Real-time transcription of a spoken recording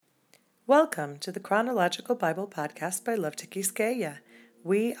Welcome to the Chronological Bible Podcast by Love Tikiskeya.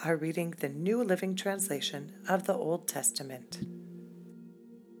 We are reading the New Living Translation of the Old Testament.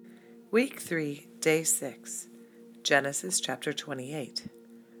 Week 3, Day 6, Genesis chapter 28.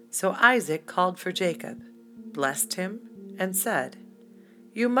 So Isaac called for Jacob, blessed him, and said,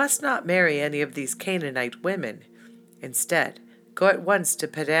 "You must not marry any of these Canaanite women. Instead, go at once to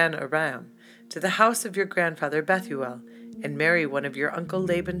Padan Aram, to the house of your grandfather Bethuel, and marry one of your uncle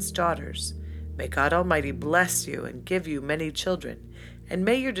Laban's daughters. May God Almighty bless you and give you many children, and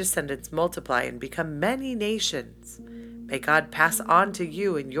may your descendants multiply and become many nations. May God pass on to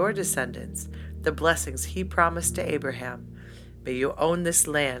you and your descendants the blessings he promised to Abraham. May you own this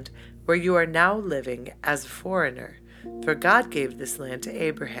land where you are now living as a foreigner, for God gave this land to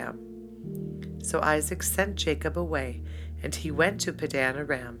Abraham." So Isaac sent Jacob away, and he went to Padan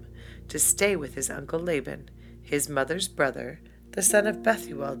Aram to stay with his uncle Laban, his mother's brother, the son of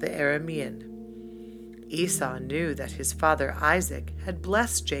Bethuel the Aramean. Esau knew that his father Isaac had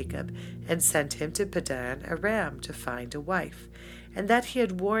blessed Jacob and sent him to Padan Aram to find a wife, and that he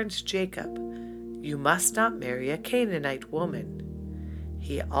had warned Jacob, "You must not marry a Canaanite woman."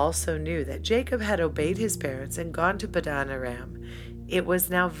 He also knew that Jacob had obeyed his parents and gone to Padan Aram. It was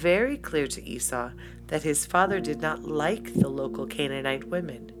now very clear to Esau that his father did not like the local Canaanite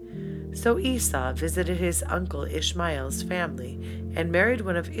women. So Esau visited his uncle Ishmael's family and married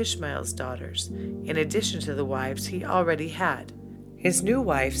one of Ishmael's daughters, in addition to the wives he already had. His new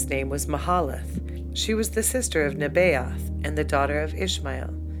wife's name was Mahalath. She was the sister of Nebaioth and the daughter of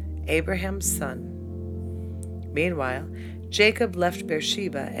Ishmael, Abraham's son. Meanwhile, Jacob left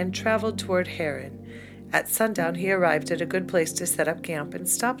Beersheba and traveled toward Haran. At sundown he arrived at a good place to set up camp and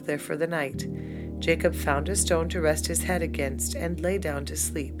stopped there for the night. Jacob found a stone to rest his head against and lay down to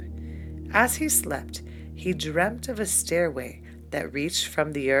sleep. As he slept, he dreamt of a stairway that reached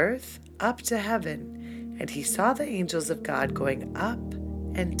from the earth up to heaven, and he saw the angels of God going up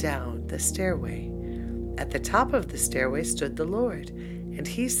and down the stairway. At the top of the stairway stood the Lord, and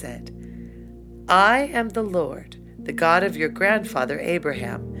he said, "I am the Lord, the God of your grandfather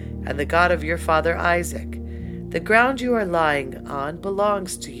Abraham, and the God of your father Isaac. The ground you are lying on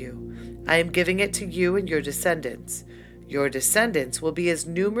belongs to you. I am giving it to you and your descendants. Your descendants will be as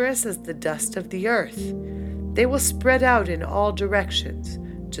numerous as the dust of the earth. They will spread out in all directions,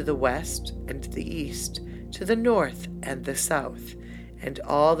 to the west and the east, to the north and the south, and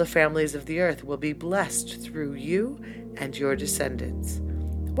all the families of the earth will be blessed through you and your descendants.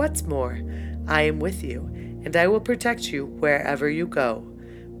 What's more, I am with you, and I will protect you wherever you go.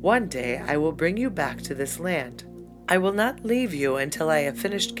 One day I will bring you back to this land. I will not leave you until I have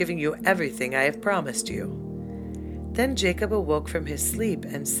finished giving you everything I have promised you." Then Jacob awoke from his sleep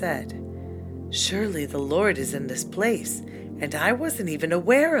and said, "Surely the Lord is in this place, and I wasn't even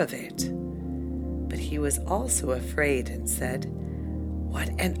aware of it." But he was also afraid and said, "What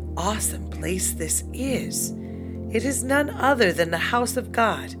an awesome place this is! It is none other than the house of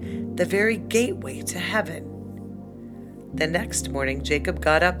God, the very gateway to heaven." The next morning Jacob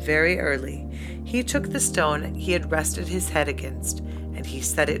got up very early. He took the stone he had rested his head against, and he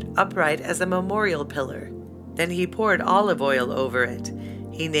set it upright as a memorial pillar. Then he poured olive oil over it.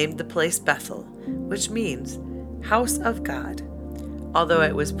 He named the place Bethel, which means house of God, although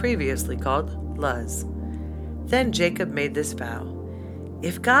it was previously called Luz. Then Jacob made this vow,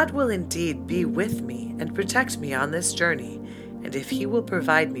 "If God will indeed be with me and protect me on this journey, and if he will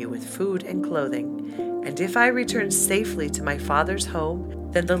provide me with food and clothing, and if I return safely to my father's home,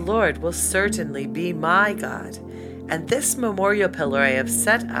 then the Lord will certainly be my God, and this memorial pillar I have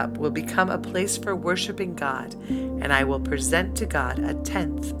set up will become a place for worshiping God, and I will present to God a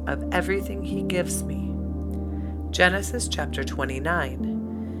tenth of everything he gives me." Genesis chapter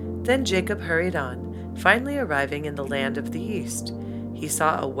 29. Then Jacob hurried on, finally arriving in the land of the east. He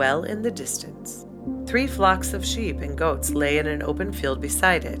saw a well in the distance. 3 flocks of sheep and goats lay in an open field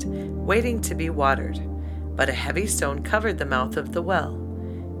beside it, waiting to be watered, but a heavy stone covered the mouth of the well.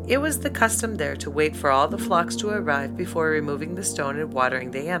 It was the custom there to wait for all the flocks to arrive before removing the stone and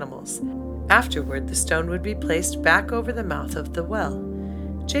watering the animals. Afterward, the stone would be placed back over the mouth of the well.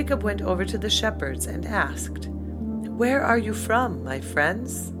 Jacob went over to the shepherds and asked, "Where are you from, my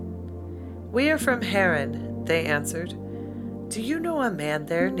friends?" "We are from Haran," they answered. "Do you know a man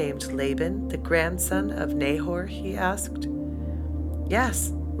there named Laban, the grandson of Nahor?" he asked.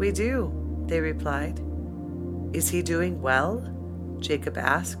 "Yes, we do," they replied. "Is he doing well?" Jacob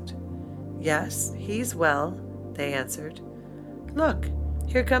asked. "Yes, he's well," they answered. "Look,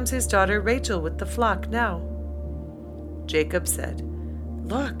 here comes his daughter Rachel with the flock now." Jacob said,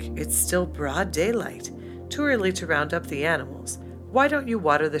 "Look, it's still broad daylight, too early to round up the animals. Why don't you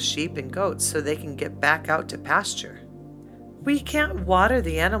water the sheep and goats so they can get back out to pasture?" "We can't water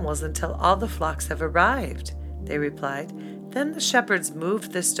the animals until all the flocks have arrived," they replied. Then the shepherds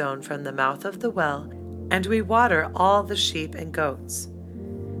moved the stone from the mouth of the well, and we water all the sheep and goats.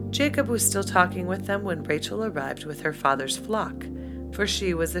 Jacob was still talking with them when Rachel arrived with her father's flock, for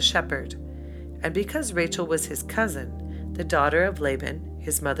she was a shepherd. And because Rachel was his cousin, the daughter of Laban,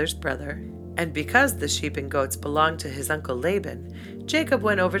 his mother's brother, and because the sheep and goats belonged to his uncle Laban, Jacob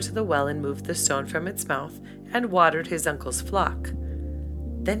went over to the well and moved the stone from its mouth and watered his uncle's flock.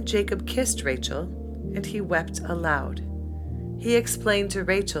 Then Jacob kissed Rachel, and he wept aloud. He explained to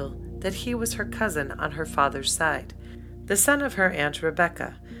Rachel that he was her cousin on her father's side, the son of her aunt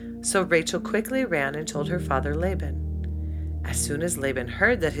Rebekah. So Rachel quickly ran and told her father Laban. As soon as Laban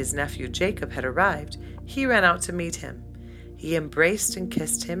heard that his nephew Jacob had arrived, he ran out to meet him. He embraced and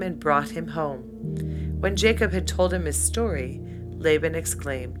kissed him and brought him home. When Jacob had told him his story, Laban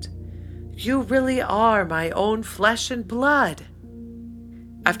exclaimed, "You really are my own flesh and blood."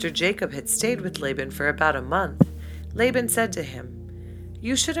 After Jacob had stayed with Laban for about a month, Laban said to him,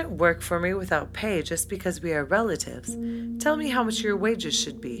 "You shouldn't work for me without pay just because we are relatives. Tell me how much your wages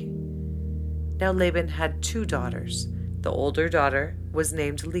should be." Now Laban had 2 daughters. The older daughter was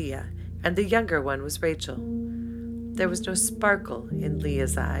named Leah, and the younger one was Rachel. There was no sparkle in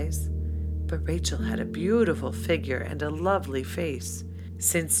Leah's eyes, but Rachel had a beautiful figure and a lovely face.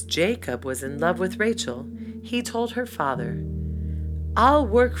 Since Jacob was in love with Rachel, he told her father, "I'll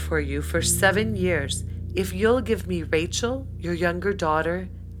work for you for 7 years if you'll give me Rachel, your younger daughter,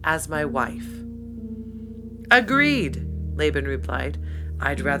 as my wife." "Agreed," Laban replied.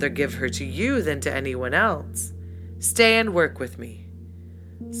 "I'd rather give her to you than to anyone else. Stay and work with me."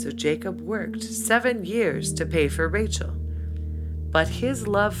 So Jacob worked 7 years to pay for Rachel. But his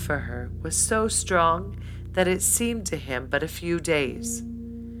love for her was so strong that it seemed to him but a few days.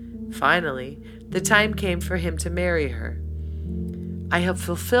 Finally, the time came for him to marry her. "I have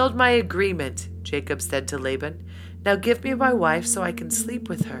fulfilled my agreement," Jacob said to Laban. "Now give me my wife so I can sleep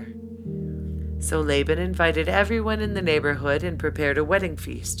with her." So Laban invited everyone in the neighborhood and prepared a wedding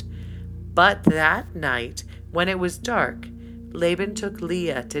feast. But that night, when it was dark, Laban took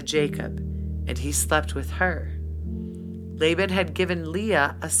Leah to Jacob, and he slept with her. Laban had given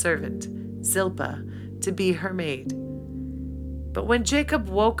Leah a servant, Zilpah, to be her maid. But when Jacob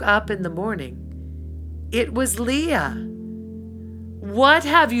woke up in the morning, it was Leah. "What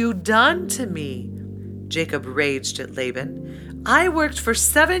have you done to me?" Jacob raged at Laban. "I worked for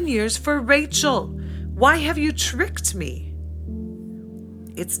 7 years for Rachel. Why have you tricked me?"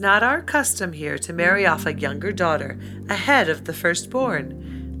 "It's not our custom here to marry off a younger daughter ahead of the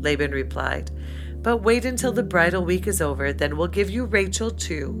firstborn," Laban replied. "But wait until the bridal week is over, then we'll give you Rachel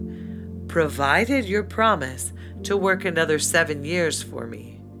too, provided you promise to work another 7 years for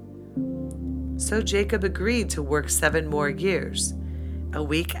me." So Jacob agreed to work 7 more years. A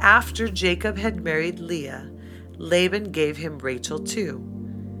week after Jacob had married Leah, Laban gave him Rachel too.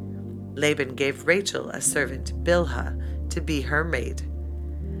 Laban gave Rachel a servant, Bilhah, to be her maid.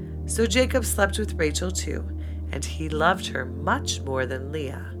 So Jacob slept with Rachel too, and he loved her much more than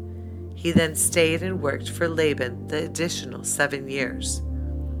Leah. He then stayed and worked for Laban the additional 7 years.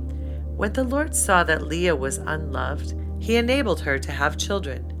 When the Lord saw that Leah was unloved, he enabled her to have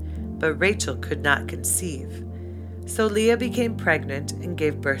children, but Rachel could not conceive. So Leah became pregnant and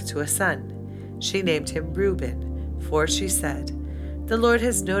gave birth to a son. She named him Reuben, for she said, "The Lord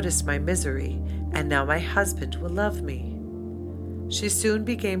has noticed my misery, and now my husband will love me." She soon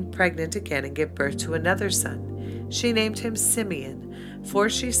became pregnant again and gave birth to another son. She named him Simeon, for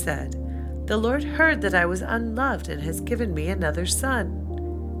she said, "The Lord heard that I was unloved and has given me another son."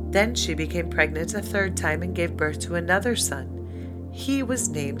 Then she became pregnant a 3rd time and gave birth to another son. He was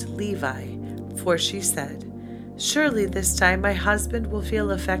named Levi, for she said, "Surely this time my husband will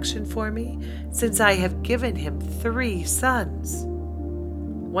feel affection for me, since I have given him 3 sons."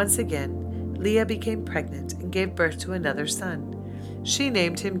 Once again, Leah became pregnant and gave birth to another son. She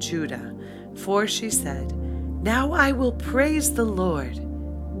named him Judah, for she said, "Now I will praise the Lord."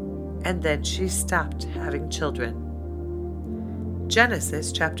 And then she stopped having children.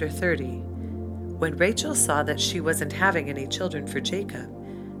 Genesis chapter 30. When Rachel saw that she wasn't having any children for Jacob,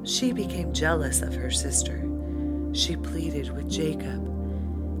 she became jealous of her sister. She pleaded with Jacob,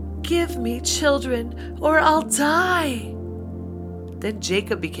 "Give me children, or I'll die." Then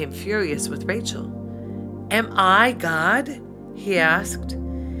Jacob became furious with Rachel. "Am I God?" he asked.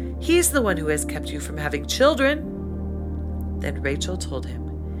 "He's the one who has kept you from having children." Then Rachel told him,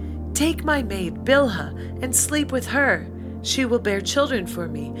 "Take my maid Bilhah and sleep with her. She will bear children for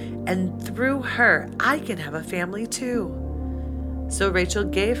me, and through her I can have a family too." So Rachel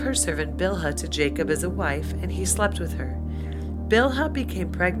gave her servant Bilhah to Jacob as a wife, and he slept with her. Bilhah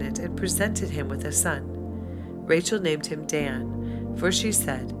became pregnant and presented him with a son. Rachel named him Dan, for she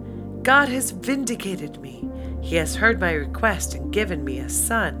said, "God has vindicated me. He has heard my request and given me a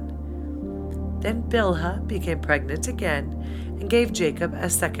son." Then Bilhah became pregnant again and gave Jacob a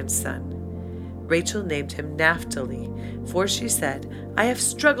second son. Rachel named him Naphtali, for she said, "I have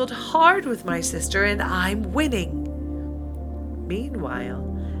struggled hard with my sister and I'm winning." Meanwhile,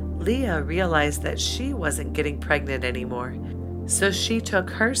 Leah realized that she wasn't getting pregnant anymore, so she took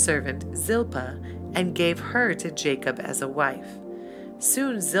her servant Zilpah and gave her to Jacob as a wife.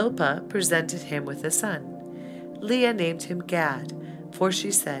 Soon Zilpah presented him with a son. Leah named him Gad, for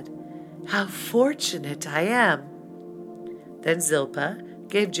she said, "How fortunate I am!" Then Zilpah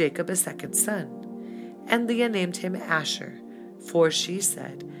gave Jacob a second son, and Leah named him Asher, for she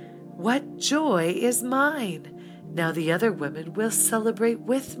said, "What joy is mine! Now the other women will celebrate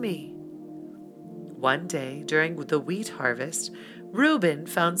with me." One day, during the wheat harvest, Reuben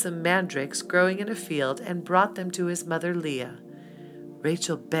found some mandrakes growing in a field and brought them to his mother Leah.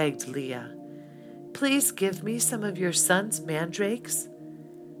 Rachel begged Leah, "Please give me some of your son's mandrakes."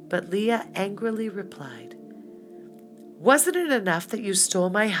 But Leah angrily replied, "Wasn't it enough that you stole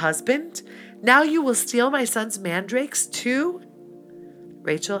my husband? Now you will steal my son's mandrakes too?"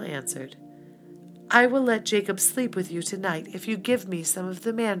 Rachel answered, "I will let Jacob sleep with you tonight if you give me some of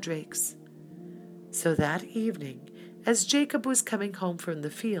the mandrakes." So that evening, as Jacob was coming home from the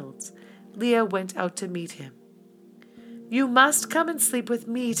fields, Leah went out to meet him. "You must come and sleep with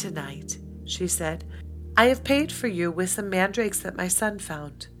me tonight," she said. "I have paid for you with some mandrakes that my son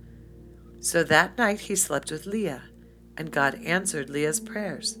found." So that night he slept with Leah, and God answered Leah's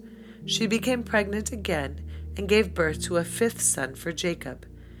prayers. She became pregnant again and gave birth to a fifth son for Jacob.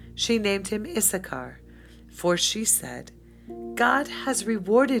 She named him Issachar, for she said, "God has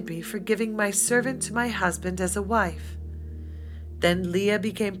rewarded me for giving my servant to my husband as a wife." Then Leah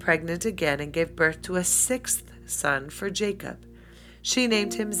became pregnant again and gave birth to a sixth son for Jacob. She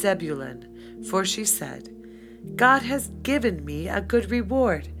named him Zebulun, for she said, "God has given me a good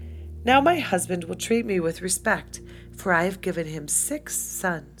reward. Now my husband will treat me with respect, for I have given him 6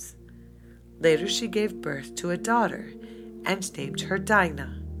 sons." Later she gave birth to a daughter and named her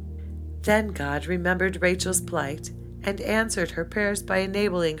Dinah. Then God remembered Rachel's plight and answered her prayers by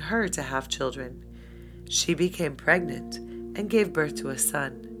enabling her to have children. She became pregnant and gave birth to a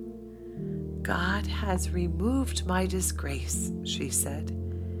son. "God has removed my disgrace," she said,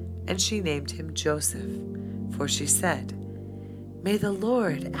 and she named him Joseph, for she said, "May the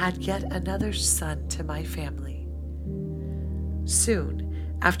Lord add yet another son to my family." Soon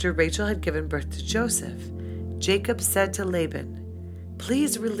after Rachel had given birth to Joseph, Jacob said to Laban,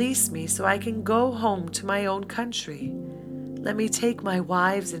 "Please release me so I can go home to my own country. Let me take my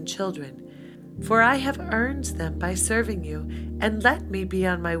wives and children, for I have earned them by serving you, and let me be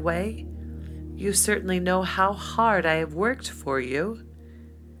on my way. You certainly know how hard I have worked for you."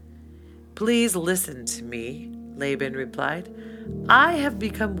 "Please listen to me," Laban replied. "I have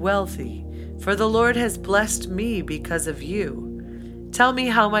become wealthy, for the Lord has blessed me because of you. Tell me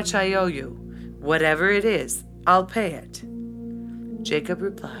how much I owe you. Whatever it is, I'll pay it." Jacob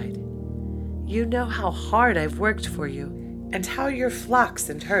replied, "You know how hard I've worked for you, and how your flocks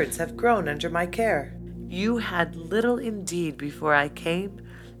and herds have grown under my care. You had little indeed before I came,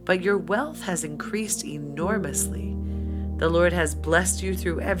 but your wealth has increased enormously. The Lord has blessed you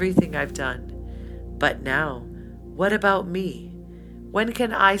through everything I've done. But now, what about me? When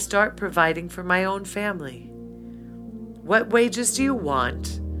can I start providing for my own family?" "What wages do you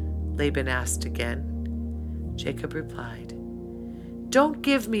want?" Laban asked again. Jacob replied, "Don't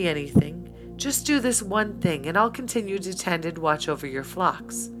give me anything. Just do this one thing, and I'll continue to tend and watch over your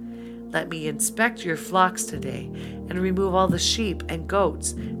flocks. Let me inspect your flocks today and remove all the sheep and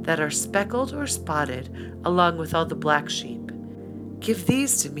goats that are speckled or spotted, along with all the black sheep. Give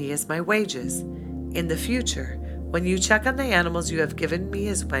these to me as my wages. In the future, when you check on the animals you have given me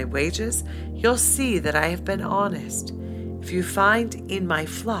as my wages, you'll see that I have been honest. If you find in my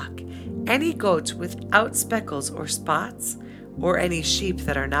flock any goats without speckles or spots, or any sheep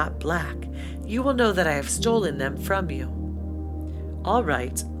that are not black, you will know that I have stolen them from you." "All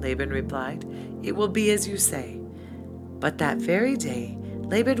right," Laban replied, "it will be as you say." But that very day,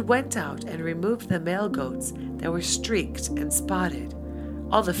 Laban went out and removed the male goats that were streaked and spotted,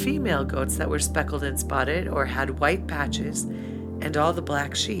 all the female goats that were speckled and spotted or had white patches, and all the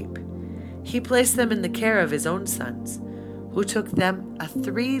black sheep. He placed them in the care of his own sons, who took them a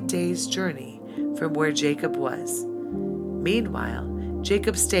 3 days' journey from where Jacob was. Meanwhile,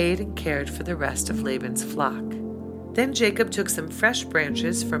 Jacob stayed and cared for the rest of Laban's flock. Then Jacob took some fresh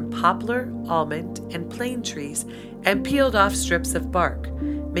branches from poplar, almond, and plane trees and peeled off strips of bark,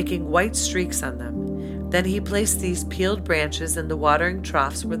 making white streaks on them. Then he placed these peeled branches in the watering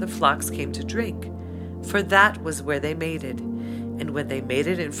troughs where the flocks came to drink, for that was where they mated. And when they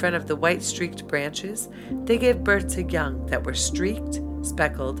mated in front of the white streaked branches, they gave birth to young that were streaked,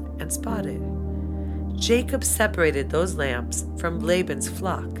 speckled, and spotted. Jacob separated those lambs from Laban's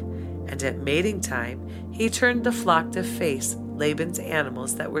flock, and at mating time he turned the flock to face Laban's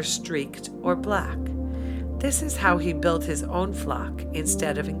animals that were streaked or black. This is how he built his own flock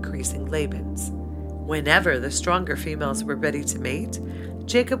instead of increasing Laban's. Whenever the stronger females were ready to mate,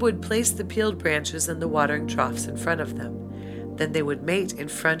 Jacob would place the peeled branches in the watering troughs in front of them. Then they would mate in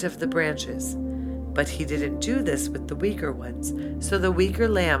front of the branches. But he didn't do this with the weaker ones, so the weaker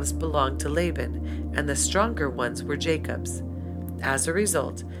lambs belonged to Laban, and the stronger ones were Jacob's. As a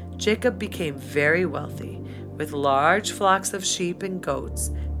result, Jacob became very wealthy, with large flocks of sheep and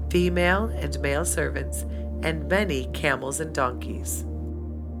goats, female and male servants, and many camels and donkeys.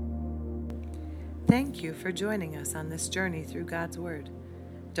 Thank you for joining us on this journey through God's Word.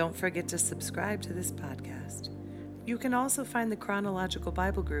 Don't forget to subscribe to this podcast. You can also find the Chronological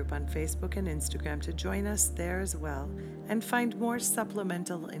Bible Group on Facebook and Instagram to join us there as well and find more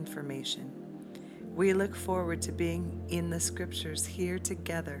supplemental information. We look forward to being in the Scriptures here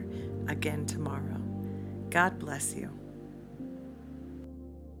together again tomorrow. God bless you.